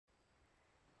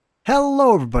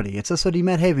Hello everybody, it's SOD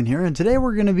Matt Haven here, and today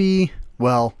we're going to be,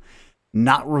 well,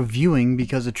 not reviewing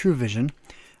because of True Vision.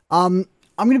 I'm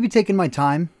going to be taking my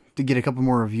time to get a couple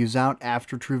more reviews out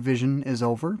after True Vision is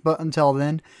over, but until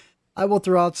then, I will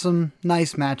throw out some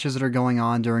nice matches that are going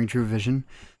on during True Vision.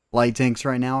 Light tanks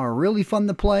right now are really fun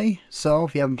to play, so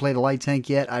if you haven't played a light tank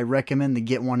yet, I recommend to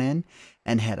get one in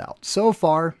and head out. So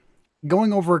far,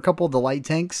 going over a couple of the light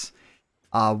tanks,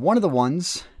 one of the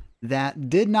ones that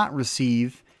did not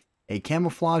receive a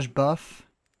camouflage buff,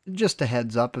 just a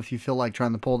heads up if you feel like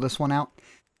trying to pull this one out,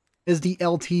 is the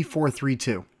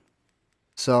LT-432.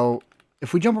 So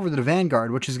if we jump over to the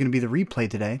Vanguard, which is going to be the replay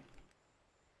today,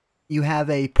 you have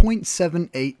a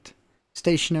 0.78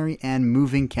 stationary and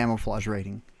moving camouflage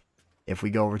rating. If we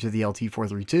go over to the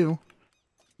LT-432,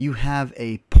 you have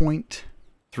a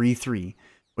 0.33,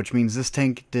 which means this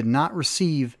tank did not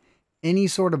receive any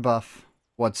sort of buff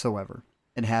whatsoever.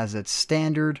 It has its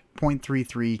standard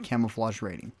 0.33 camouflage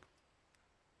rating.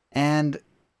 And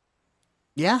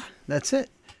yeah, that's it.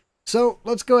 So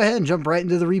let's go ahead and jump right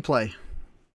into the replay.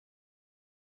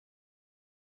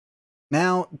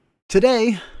 Now,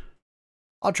 today,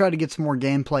 I'll try to get some more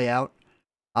gameplay out.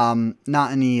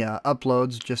 Not any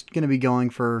uploads, just going to be going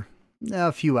for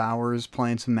a few hours,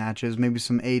 playing some matches, maybe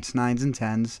some 8s, 9s, and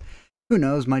 10s. Who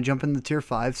knows, might jump into tier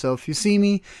 5. So if you see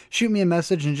me, shoot me a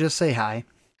message and just say hi.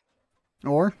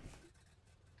 Or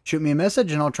shoot me a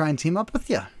message and I'll try and team up with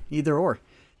you. Either or.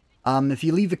 If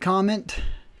you leave a comment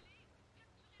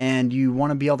and you want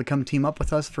to be able to come team up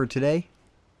with us for today,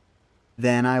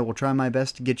 then I will try my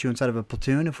best to get you inside of a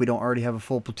platoon if we don't already have a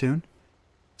full platoon.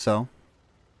 So,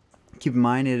 keep in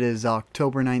mind it is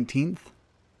October 19th.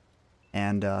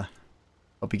 And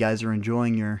hope you guys are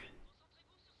enjoying your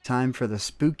time for the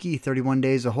spooky 31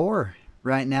 Days of Horror.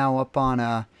 Right now up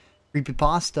on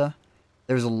Creepypasta.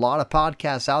 There's a lot of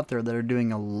podcasts out there that are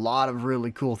doing a lot of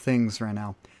really cool things right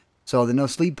now. So the No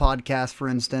Sleep podcast, for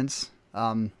instance,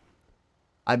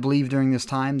 I believe during this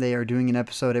time they are doing an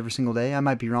episode every single day. I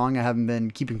might be wrong. I haven't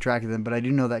been keeping track of them, but I do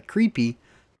know that Creepy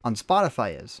on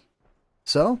Spotify is.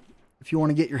 So if you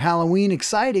want to get your Halloween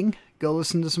exciting, go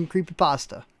listen to some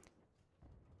Creepypasta.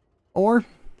 Or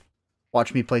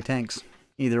watch me play tanks.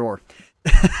 Either or.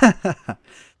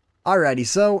 Alrighty,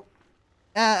 so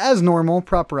as normal,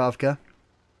 Properovka.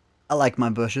 I like my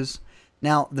bushes.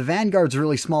 Now, the Vanguard's a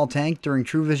really small tank during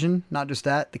True Vision. Not just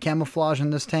that, the camouflage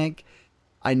in this tank,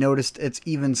 I noticed it's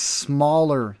even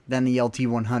smaller than the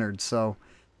LT-100, so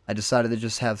I decided to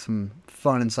just have some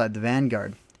fun inside the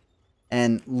Vanguard.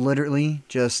 And literally,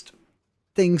 just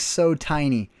things so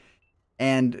tiny.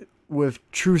 And with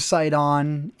True Sight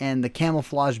on, and the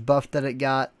camouflage buff that it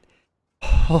got,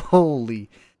 holy,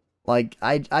 like,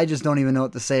 I just don't even know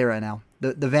what to say right now.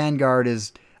 The Vanguard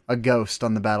is a ghost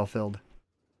on the battlefield.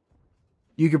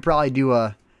 You could probably do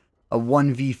a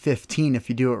 1v15 if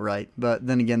you do it right, but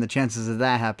then again, the chances of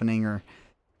that happening are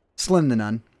slim to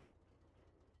none.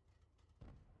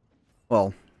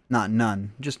 Well, not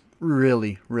none, just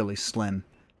really, really slim.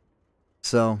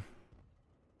 So,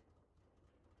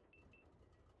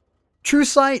 True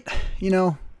Sight, you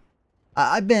know,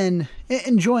 I've been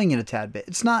enjoying it a tad bit.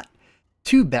 It's not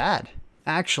too bad,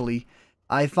 actually.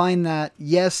 I find that,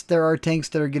 yes, there are tanks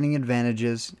that are getting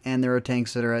advantages, and there are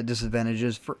tanks that are at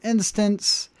disadvantages. For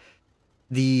instance,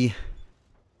 the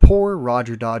poor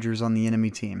Roger Dodgers on the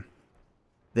enemy team.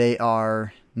 They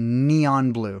are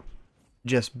neon blue.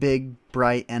 Just big,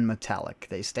 bright, and metallic.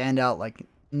 They stand out like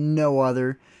no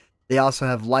other. They also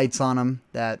have lights on them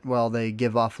that, well, they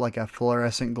give off like a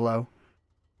fluorescent glow.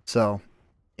 So,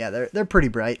 yeah, they're pretty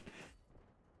bright.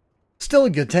 Still a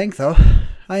good tank, though.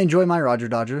 I enjoy my Roger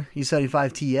Dodger,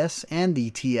 E75 TS, and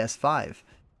the TS5.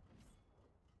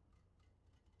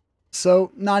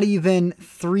 So, not even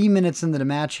 3 minutes into the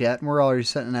match yet, and we're already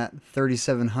sitting at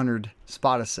 3,700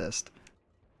 spot assist.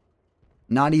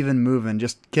 Not even moving,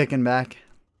 just kicking back,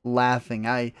 laughing.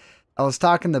 I was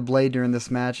talking to Blade during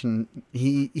this match, and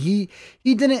he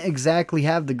didn't exactly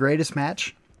have the greatest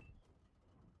match.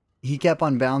 He kept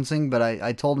on bouncing, but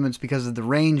I told him it's because of the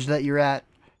range that you're at.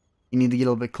 You need to get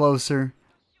a little bit closer.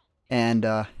 And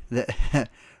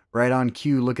right on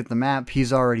cue, look at the map.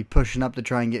 He's already pushing up to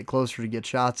try and get closer to get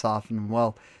shots off. And,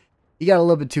 well, he got a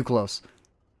little bit too close.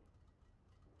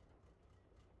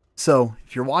 So,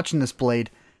 if you're watching this, Blade,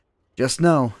 just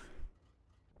know,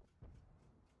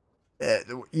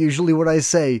 usually what I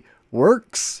say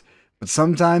works, but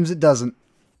sometimes it doesn't.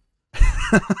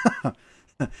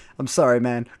 I'm sorry,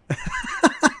 man.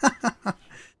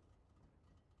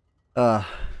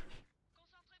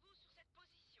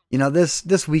 You know,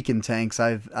 this week in tanks,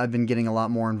 I've been getting a lot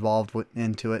more involved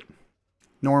into it.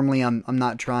 Normally, I'm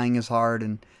not trying as hard,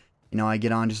 and You know, I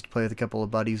get on just to play with a couple of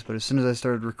buddies, but as soon as I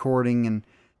started recording and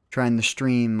trying to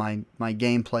stream, my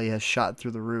gameplay has shot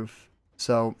through the roof.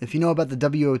 So if you know about the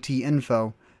WOT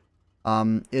info,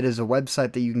 it is a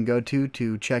website that you can go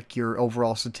to check your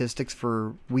overall statistics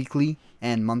for weekly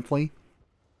and monthly.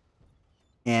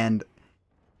 And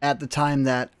at the time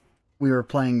that we were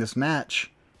playing this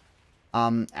match,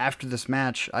 after this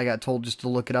match, I got told just to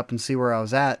look it up and see where I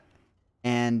was at.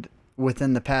 And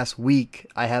within the past week,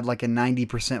 I had like a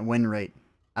 90% win rate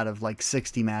out of like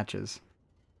 60 matches.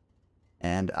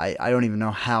 And I don't even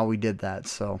know how we did that,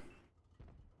 so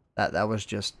that was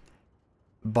just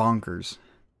bonkers.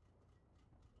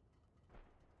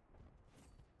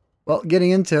 Well, getting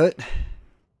into it,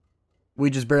 we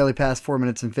just barely passed 4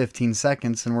 minutes and 15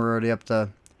 seconds, and we're already up to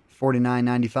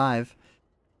 49.95.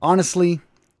 Honestly,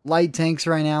 light tanks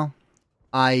right now,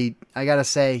 I gotta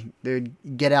say, dude,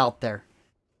 get out there.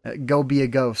 Go be a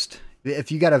ghost.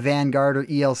 If you got a Vanguard or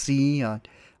ELC,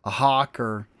 a Hawk,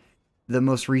 or the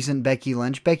most recent Becky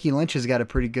Lynch has got a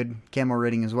pretty good camo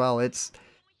rating as well. It's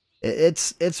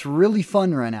really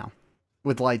fun right now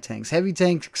with light tanks. Heavy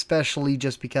tanks especially,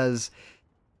 just because,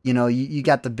 you know, you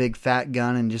got the big fat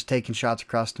gun and just taking shots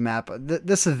across the map.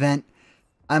 This event,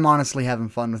 I'm honestly having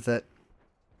fun with it.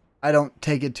 I don't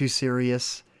take it too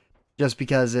serious, just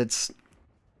because it's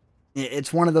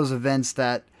one of those events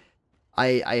that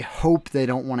I hope they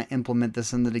don't want to implement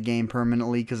this into the game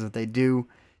permanently, because if they do,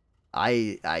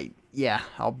 yeah,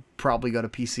 I'll probably go to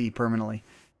PC permanently.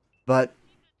 But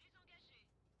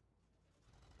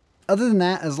other than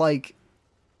that, as like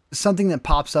something that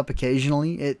pops up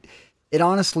occasionally, it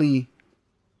honestly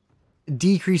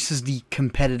decreases the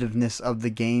competitiveness of the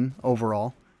game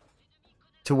overall,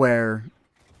 to where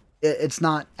it's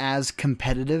not as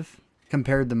competitive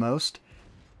compared to most.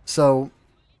 So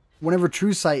whenever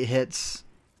True Sight hits,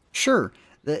 sure,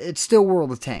 it's still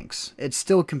World of Tanks. It's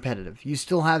still competitive. You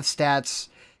still have stats.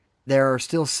 There are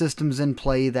still systems in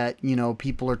play that, you know,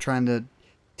 people are trying to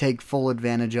take full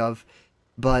advantage of.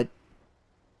 But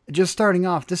just starting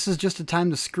off, this is just a time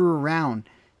to screw around.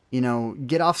 You know,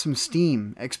 get off some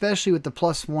steam, especially with the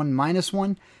 +1,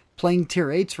 -1. Playing tier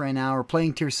 8s right now, or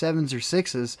playing tier 7s or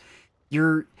 6s,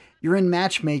 you're in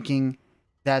matchmaking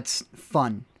that's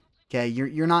fun. Okay,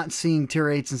 you're not seeing tier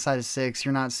 8s inside a 6,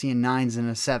 you're not seeing 9s in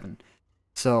a 7.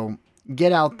 So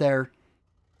get out there,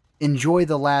 enjoy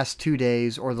the last 2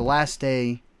 days, or the last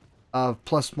day of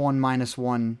 +1,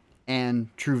 -1,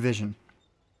 and True Vision.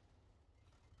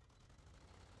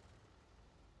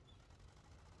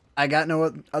 I got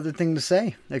no other thing to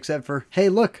say, except for, hey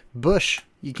look, bush,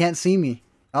 you can't see me.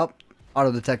 Oh,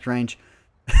 auto detect range.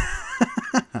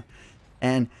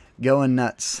 And going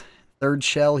nuts. Third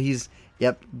shell, he's,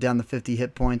 yep, down to 50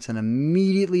 hit points, and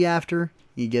immediately after,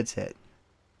 he gets hit.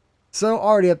 So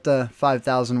already up to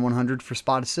 5,100 for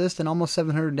spot assist, and almost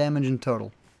 700 damage in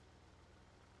total.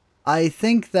 I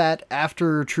think that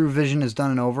after True Vision is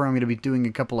done and over, I'm going to be doing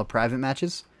a couple of private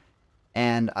matches,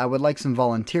 and I would like some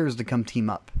volunteers to come team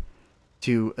up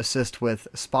to assist with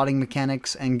spotting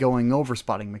mechanics and going over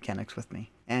spotting mechanics with me,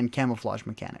 and camouflage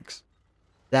mechanics.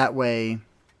 That way,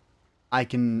 I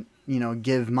can, you know,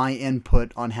 give my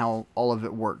input on how all of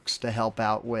it works to help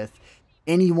out with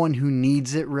anyone who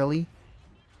needs it, really.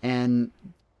 And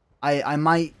I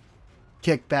might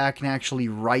kick back and actually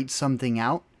write something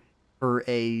out for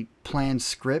a planned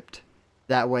script.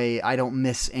 That way I don't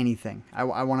miss anything. I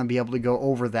want to be able to go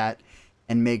over that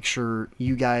and make sure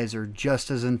you guys are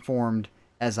just as informed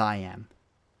as I am.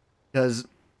 Because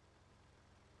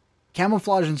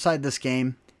camouflage inside this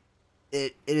game,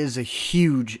 it is a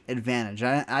huge advantage.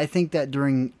 I think that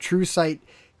during True Sight,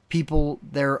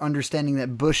 they're understanding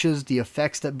that bushes, the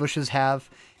effects that bushes have,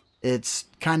 it's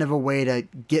kind of a way to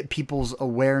get people's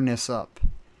awareness up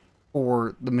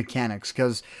for the mechanics.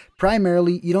 Because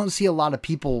primarily, you don't see a lot of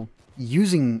people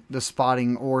using the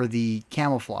spotting or the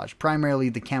camouflage. Primarily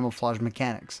the camouflage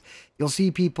mechanics. You'll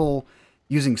see people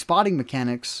using spotting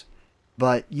mechanics,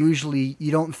 but usually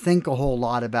you don't think a whole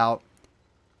lot about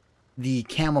the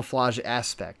camouflage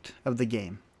aspect of the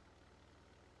game.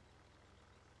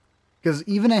 Because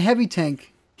even a heavy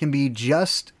tank can be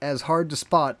just as hard to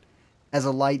spot as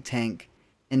a light tank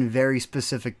in very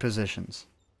specific positions.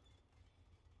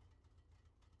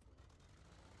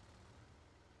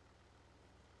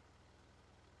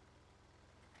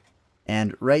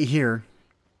 And right here,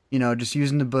 you know, just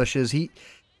using the bushes,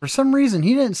 for some reason,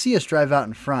 he didn't see us drive out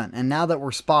in front. And now that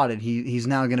we're spotted, he's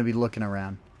now going to be looking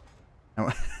around.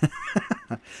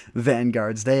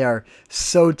 Vanguards, they are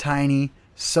so tiny,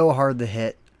 so hard to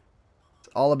hit. It's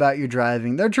all about your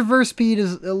driving. Their traverse speed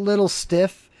is a little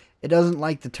stiff. It doesn't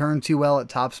like to turn too well at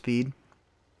top speed.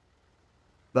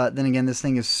 But then again, this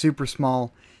thing is super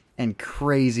small and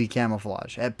crazy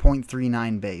camouflage at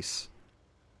 0.39 base,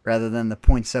 rather than the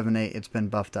 0.78 it's been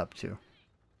buffed up to.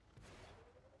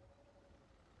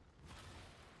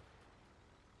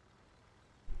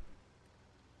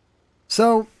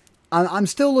 So, I'm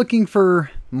still looking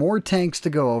for more tanks to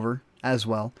go over as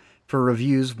well for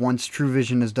reviews once True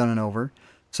Vision is done and over.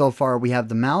 So far, we have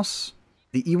the Mouse,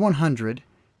 the E100,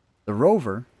 the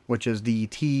Rover, which is the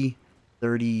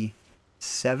T-37.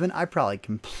 I probably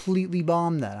completely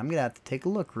bombed that. I'm going to have to take a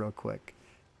look real quick.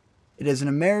 It is an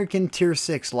American Tier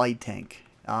 6 light tank.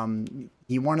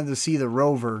 He wanted to see the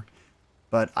Rover,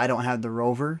 but I don't have the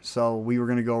Rover, so we were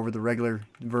going to go over the regular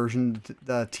version,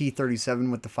 the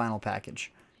T-37 with the final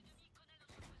package.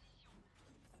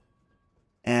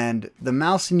 And the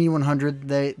Mouse and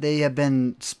E100, they have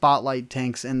been spotlight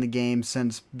tanks in the game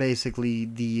since basically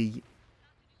the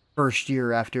first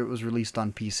year after it was released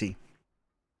on PC.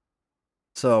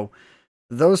 So,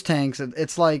 those tanks,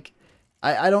 it's like,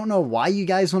 I don't know why you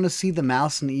guys want to see the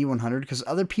Mouse and the E100, because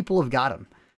other people have got them.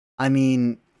 I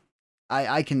mean,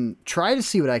 I can try to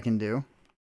see what I can do,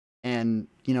 and,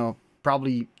 you know,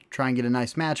 probably try and get a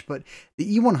nice match, but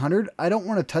the E100, I don't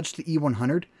want to touch the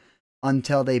E100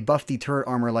 until they buff the turret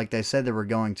armor like they said they were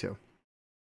going to.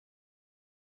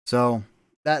 So,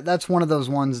 that's one of those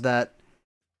ones that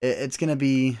it's going to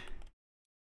be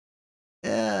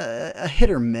a hit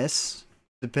or miss,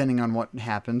 depending on what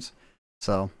happens.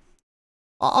 So,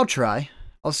 I'll try.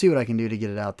 I'll see what I can do to get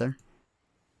it out there.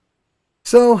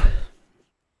 So,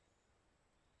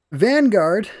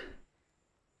 Vanguard,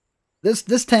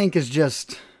 this tank is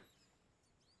just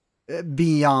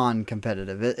beyond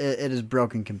competitive. It is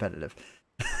broken competitive.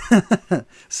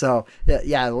 So,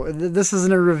 yeah, this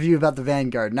isn't a review about the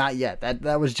Vanguard. Not yet.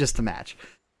 That was just a match.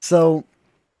 So,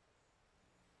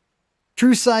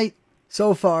 True Sight,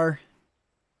 so far,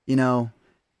 you know,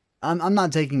 I'm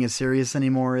not taking it serious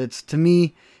anymore. To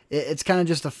me, it's kind of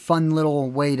just a fun little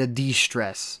way to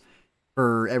de-stress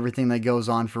for everything that goes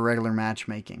on for regular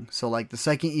matchmaking. So, like, the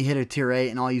second you hit a tier 8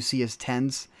 and all you see is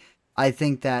 10s, I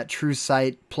think that True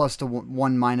Sight plus the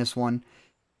 1-1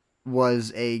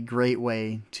 was a great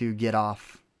way to get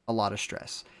off a lot of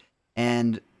stress.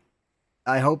 And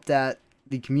I hope that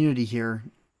the community here,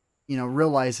 you know,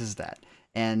 realizes that.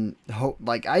 And hope,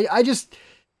 like,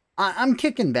 I'm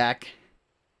kicking back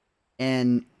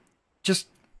and just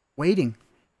waiting.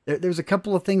 There's a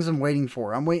couple of things I'm waiting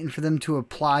for. I'm waiting for them to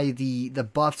apply the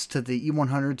buffs to the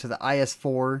E100, to the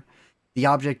IS-4, the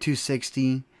Object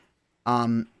 260.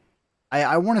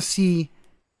 I want to see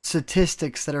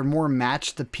statistics that are more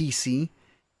matched to PC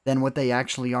than what they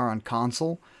actually are on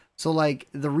console. So, like,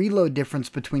 the reload difference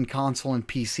between console and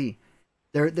PC.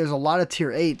 There's a lot of tier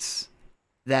 8s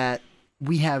that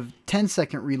we have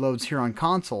 10-second reloads here on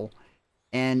console,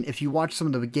 and if you watch some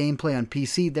of the gameplay on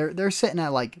PC, they're sitting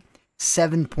at like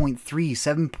 7.3,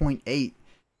 7.8,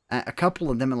 a couple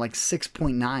of them at like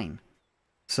 6.9.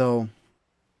 So,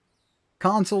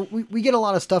 console, we get a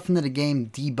lot of stuff into the game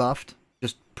debuffed,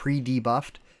 just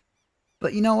pre-debuffed,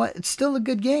 but you know what? It's still a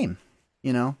good game,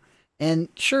 you know? And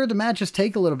sure, the matches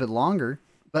take a little bit longer,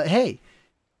 but hey,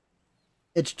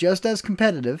 it's just as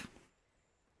competitive.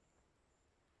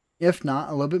 If not,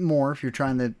 a little bit more if you're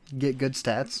trying to get good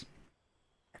stats.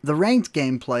 The ranked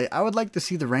gameplay, I would like to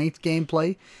see the ranked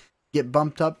gameplay get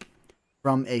bumped up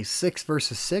from a 6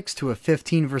 versus 6 to a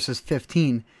 15 versus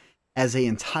 15 as an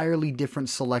entirely different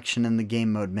selection in the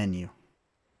game mode menu.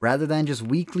 Rather than just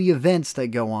weekly events that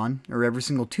go on, or every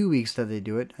single 2 weeks that they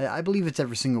do it. I believe it's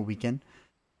every single weekend.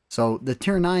 So the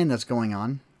tier 9 that's going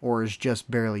on, or is just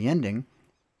barely ending,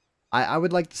 I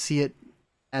would like to see it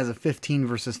as a 15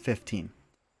 versus 15.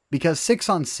 Because 6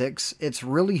 on 6, it's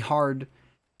really hard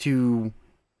to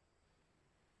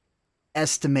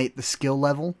estimate the skill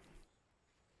level,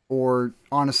 or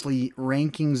honestly,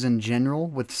 rankings in general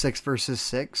with 6 versus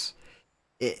 6.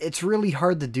 It's really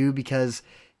hard to do because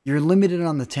you're limited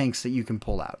on the tanks that you can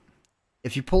pull out.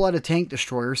 If you pull out a tank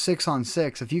destroyer 6 on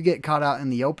 6, if you get caught out in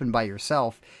the open by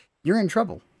yourself, you're in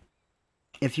trouble.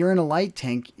 If you're in a light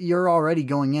tank, you're already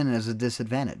going in as a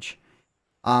disadvantage.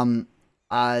 Ranked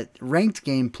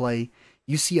gameplay,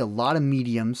 you see a lot of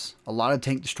mediums, a lot of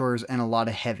tank destroyers, and a lot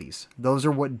of heavies. Those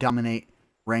are what dominate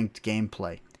ranked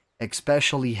gameplay,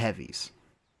 especially heavies.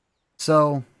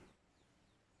 So,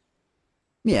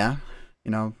 yeah, you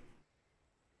know,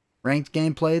 ranked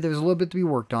gameplay, there's a little bit to be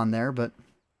worked on there, but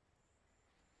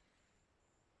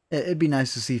it'd be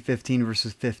nice to see 15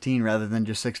 versus 15 rather than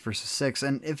just 6 versus 6.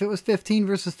 And if it was 15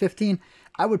 versus 15,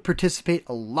 I would participate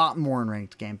a lot more in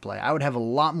ranked gameplay. I would have a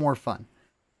lot more fun.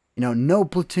 You know, no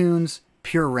platoons,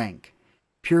 pure rank,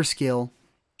 pure skill,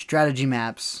 strategy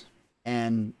maps,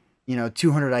 and,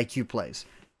 200 IQ plays.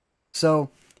 So,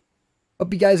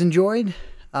 hope you guys enjoyed.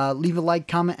 Leave a like,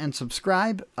 comment, and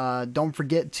subscribe. Don't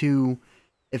forget to,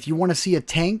 if you want to see a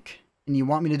tank and you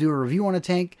want me to do a review on a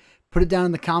tank, put it down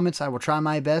in the comments. I will try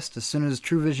my best as soon as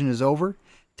True Vision is over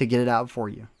to get it out for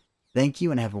you. Thank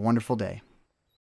you and have a wonderful day.